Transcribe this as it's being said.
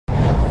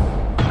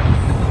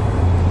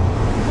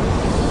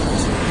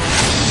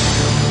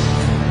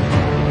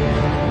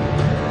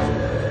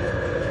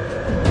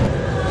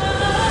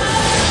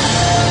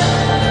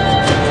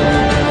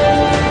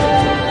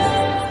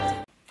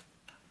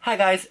Hi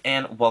guys,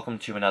 and welcome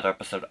to another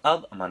episode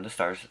of Among the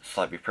Stars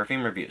Celebrity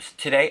Perfume Reviews.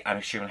 Today, I'm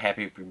extremely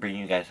happy to be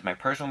bringing you guys my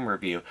personal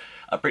review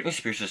of Britney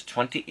Spears'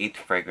 28th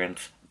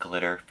fragrance,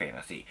 Glitter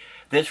Fantasy.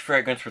 This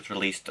fragrance was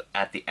released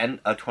at the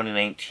end of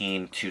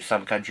 2019 to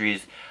some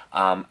countries.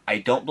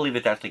 I don't believe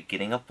it's actually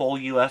getting a full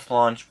US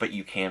launch, but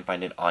you can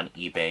find it on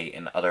eBay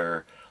and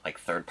other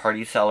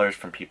third-party sellers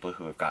from people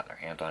who have gotten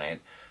their hands on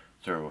it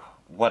through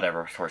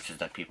whatever sources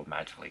that people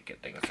magically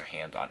get things their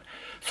hands on.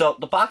 So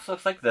the box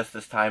looks like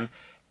this time.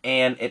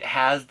 And it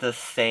has the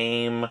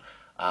same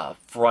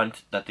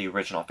front that the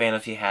original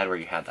Fantasy had, where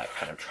you had that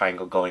kind of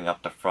triangle going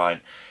up the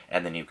front,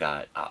 and then you've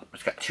got,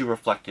 it's got two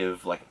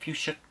reflective,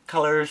 fuchsia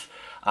colors,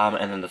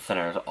 and then the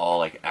center is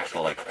all,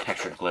 actual,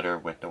 textured glitter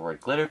with the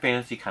word Glitter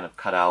Fantasy kind of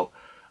cut out,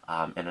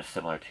 and it's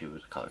similar to the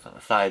colors on the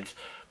sides.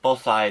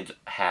 Both sides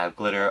have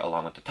glitter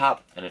along with the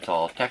top, and it's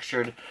all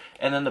textured,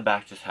 and then the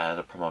back just has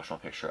a promotional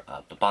picture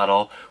of the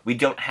bottle. We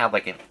don't have,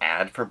 an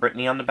ad for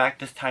Britney on the back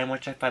this time,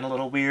 which I find a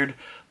little weird,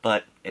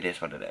 but it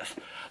is what it is.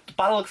 The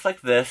bottle looks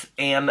like this,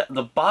 and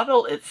the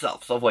bottle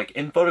itself, so,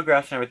 in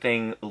photographs and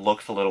everything,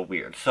 looks a little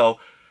weird. So,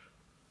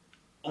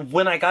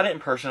 when I got it in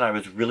person, I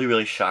was really,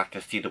 really shocked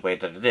to see the way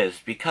that it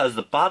is, because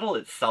the bottle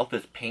itself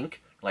is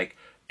pink, and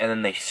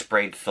then they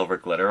sprayed silver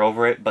glitter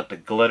over it, but the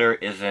glitter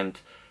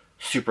isn't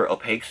super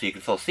opaque, so you can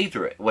still see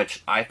through it,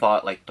 which I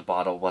thought, the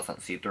bottle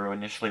wasn't see-through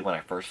initially when I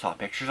first saw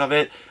pictures of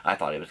it. I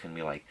thought it was going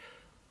to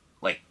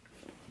be,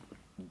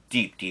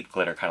 deep, deep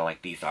glitter, kind of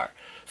like these are.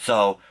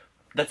 So,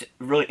 that's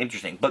really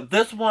interesting. But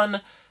this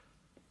one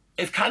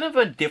is kind of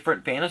a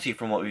different fantasy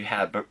from what we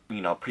had,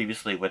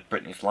 previously with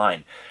Britney's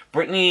line.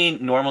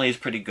 Britney normally is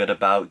pretty good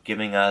about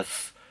giving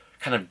us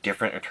kind of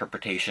different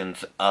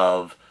interpretations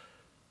of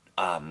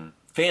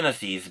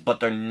fantasies, but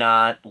they're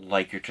not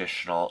like your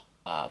traditional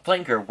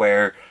flanker,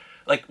 where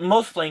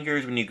most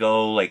flankers, when you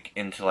go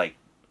into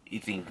you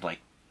think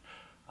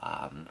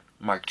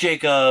Marc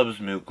Jacobs,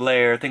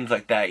 Mugler, things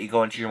like that, you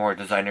go into your more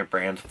designer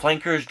brands.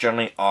 Flankers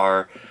generally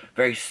are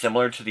very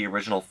similar to the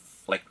original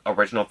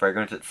original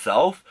fragrance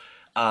itself,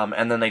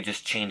 and then they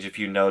just change a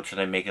few notes and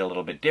they make it a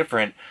little bit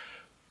different.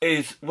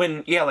 Is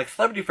when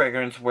celebrity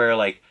fragrance, where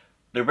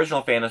the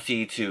original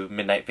Fantasy to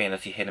Midnight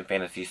Fantasy, Hidden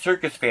Fantasy,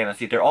 Circus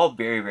Fantasy, they're all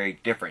very, very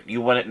different.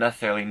 You wouldn't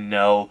necessarily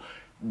know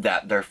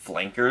that they're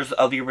flankers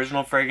of the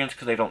original fragrance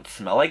because they don't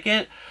smell like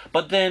it.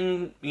 But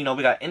then, we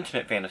got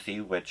Intimate Fantasy,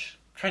 which,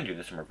 trying to do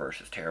this in reverse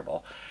is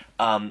terrible.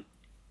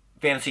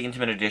 Fantasy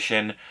Intimate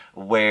Edition,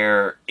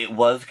 where it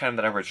was kind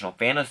of that original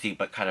Fantasy,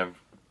 but kind of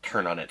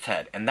turned on its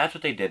head. And that's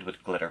what they did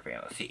with Glitter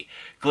Fantasy.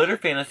 Glitter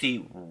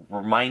Fantasy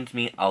reminds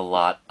me a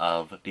lot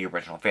of the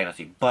original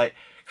Fantasy, but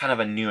kind of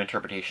a new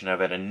interpretation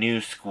of it, a new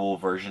school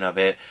version of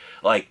it.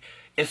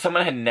 If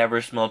someone had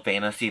never smelled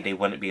Fantasy, they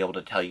wouldn't be able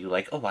to tell you,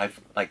 oh,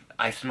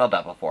 I smelled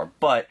that before.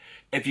 But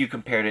if you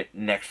compared it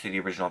next to the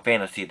original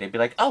Fantasy, they'd be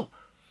like, oh,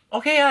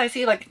 okay, yeah, I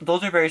see,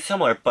 those are very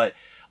similar. But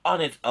on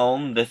its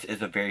own, this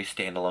is a very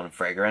standalone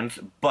fragrance.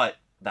 But,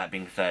 that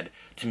being said,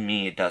 to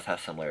me, it does have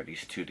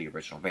similarities to the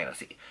original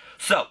Fantasy.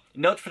 So,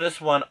 notes for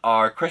this one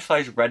are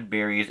crystallized red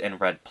berries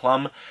and red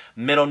plum.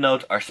 Middle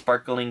notes are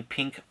sparkling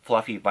pink,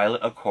 fluffy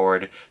violet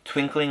accord,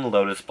 twinkling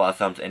lotus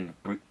blossoms, and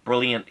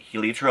brilliant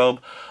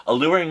heliotrope.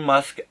 Alluring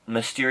musk,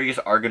 mysterious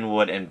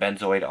arganwood, and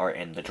benzoid are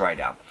in the dry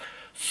down.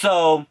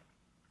 So,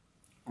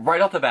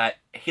 right off the bat,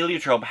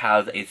 heliotrope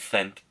has a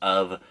scent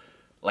of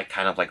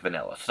kind of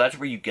vanilla. So that's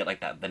where you get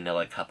that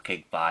vanilla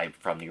cupcake vibe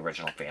from the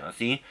original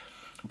Fantasy.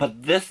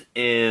 But this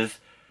is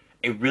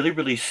a really,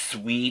 really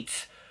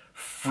sweet,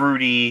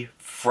 fruity,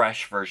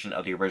 fresh version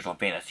of the original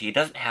Fantasy. It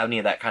doesn't have any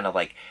of that kind of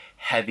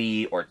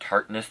heavy or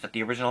tartness that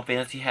the original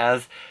Fantasy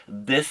has.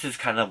 This is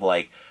kind of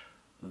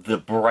the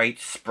bright,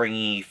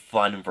 springy,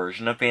 fun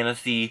version of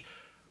Fantasy.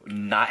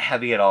 Not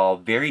heavy at all,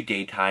 very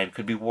daytime,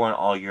 could be worn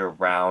all year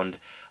round.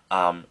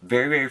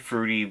 Very, very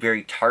fruity,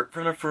 very tart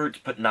from the fruits,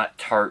 but not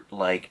tart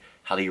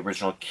how the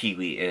original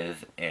kiwi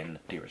is in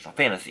the original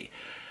Fantasy.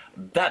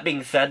 That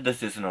being said,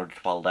 this is an eau de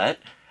toilette.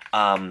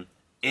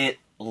 It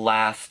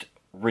lasts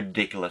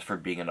ridiculous for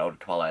being an eau de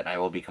toilette. I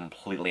will be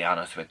completely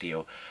honest with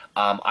you.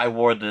 I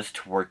wore this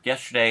to work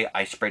yesterday.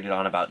 I sprayed it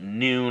on about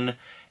noon,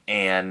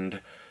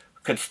 and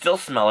could still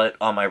smell it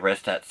on my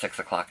wrist at 6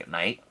 o'clock at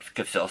night.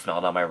 Could still smell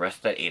it on my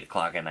wrist at 8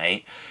 o'clock at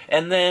night.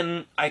 And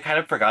then I kind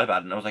of forgot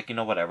about it, and I was like,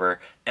 whatever.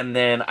 And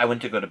then I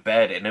went to go to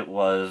bed, and it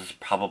was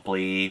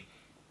probably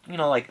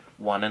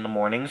 1 in the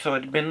morning, so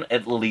it had been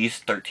at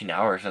least 13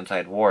 hours since I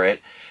had wore it.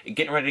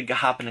 Getting ready to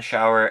hop in the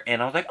shower,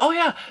 and I was like, oh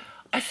yeah,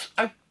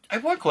 I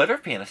wore Glitter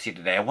Fantasy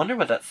today. I wonder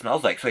what that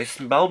smells like. So I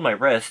smelled my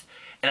wrist,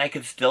 and I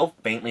could still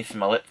faintly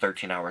smell it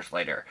 13 hours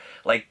later.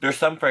 There's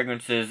some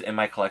fragrances in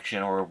my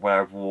collection, or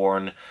where I've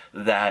worn,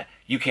 that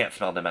you can't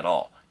smell them at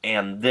all.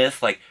 And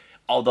this,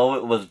 although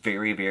it was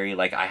very, very,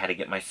 I had to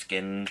get my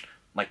skin,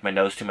 my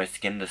nose to my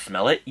skin to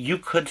smell it, you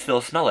could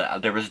still smell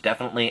it. There was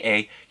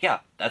definitely yeah,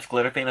 that's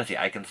Glitter Fantasy.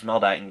 I can smell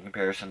that in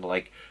comparison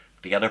to,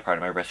 the other part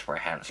of my wrist where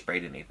I hadn't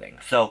sprayed anything.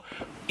 So,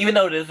 even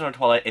though it is in a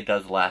toilet, it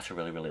does last a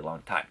really, really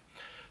long time.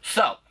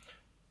 So,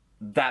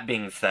 that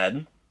being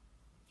said,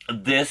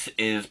 this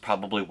is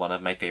probably one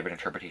of my favorite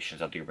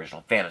interpretations of the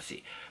original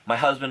fantasy. My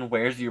husband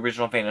wears the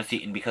original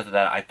fantasy, and because of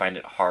that, I find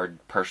it hard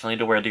personally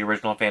to wear the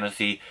original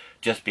fantasy,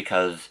 just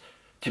because,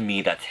 to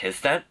me, that's his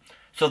scent.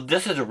 So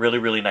this is a really,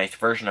 really nice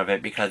version of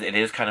it, because it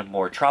is kind of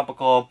more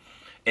tropical,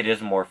 it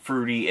is more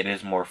fruity, it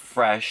is more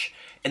fresh,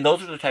 and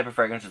those are the type of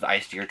fragrances I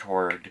steer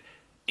toward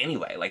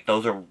anyway. Like,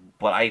 those are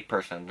what I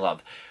personally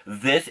love.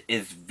 This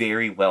is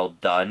very well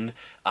done.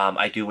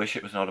 I do wish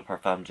it was an eau de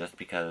parfum, just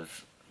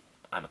because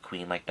I'm a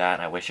queen like that,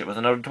 and I wish it was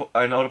an eau de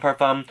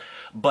parfum,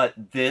 but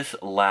this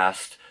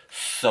lasts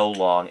so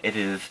long. It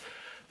is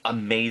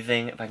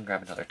amazing. If I can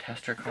grab another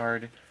tester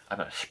card, I'm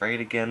going to spray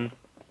it again.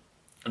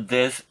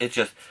 This, it's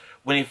just,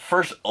 when it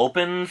first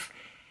opens,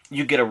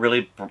 you get a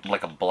really,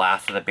 like, a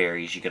blast of the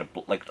berries. You get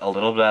a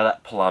little bit of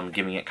that plum,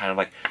 giving it kind of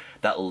like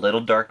that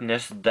little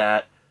darkness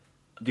that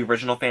the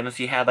original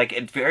fantasy had. Like,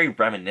 it's very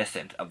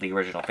reminiscent of the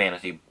original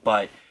fantasy,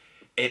 but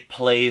it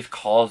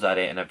calls at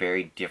it in a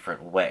very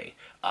different way.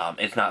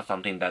 It's not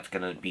something that's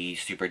going to be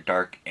super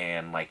dark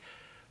and, like,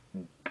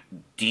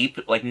 deep.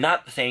 Like,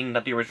 not saying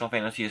that the original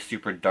fantasy is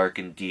super dark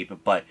and deep,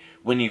 but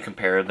when you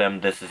compare them,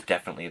 this is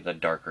definitely the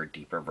darker,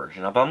 deeper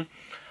version of them.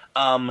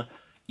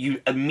 You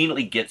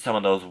immediately get some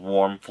of those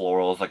warm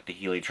florals, like the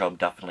heliotrope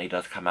definitely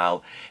does come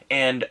out,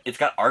 and it's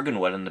got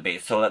arganwood in the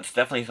base, so that's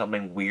definitely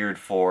something weird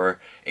for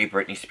a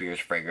Britney Spears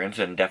fragrance,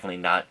 and definitely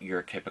not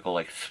your typical,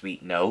 like,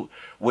 sweet note,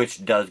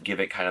 which does give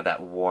it kind of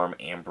that warm,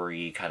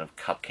 ambery, kind of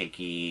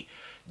cupcakey,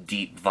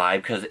 deep vibe,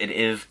 because it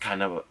is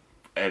kind of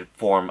a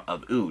form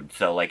of oud,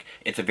 so, like,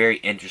 it's a very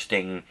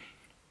interesting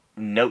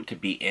note to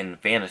be in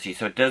fantasy,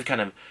 so it does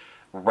kind of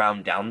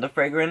round down the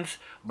fragrance.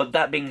 But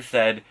that being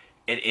said,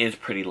 it is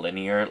pretty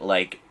linear.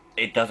 Like,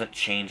 it doesn't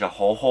change a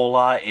whole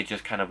lot. It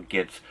just kind of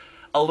gets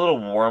a little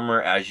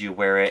warmer as you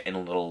wear it and a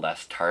little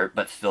less tart,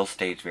 but still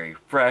stays very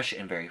fresh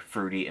and very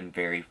fruity and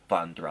very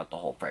fun throughout the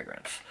whole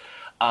fragrance.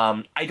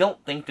 I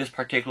don't think this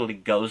particularly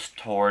goes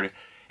toward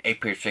a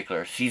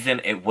particular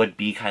season. It would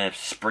be kind of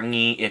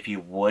springy if you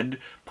would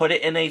put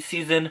it in a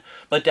season,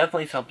 but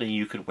definitely something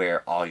you could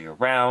wear all year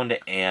round,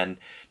 and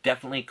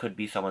definitely could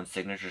be someone's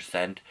signature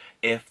scent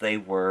if they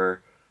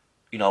were,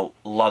 you know,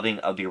 loving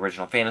of the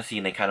original fantasy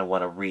and they kind of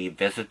want to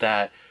revisit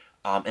that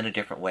in a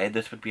different way.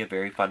 This would be a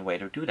very fun way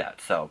to do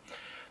that. So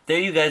there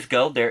you guys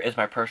go. There is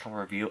my personal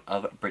review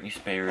of Britney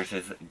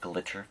Spears'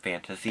 Glitter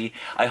Fantasy.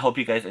 I hope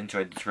you guys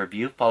enjoyed this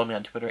review. Follow me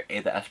on Twitter,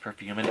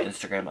 @Perfume, and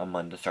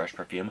Instagram,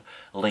 @Perfume.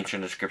 Links are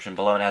in the description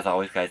below. And as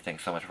always, guys,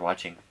 thanks so much for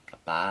watching.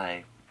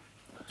 Bye.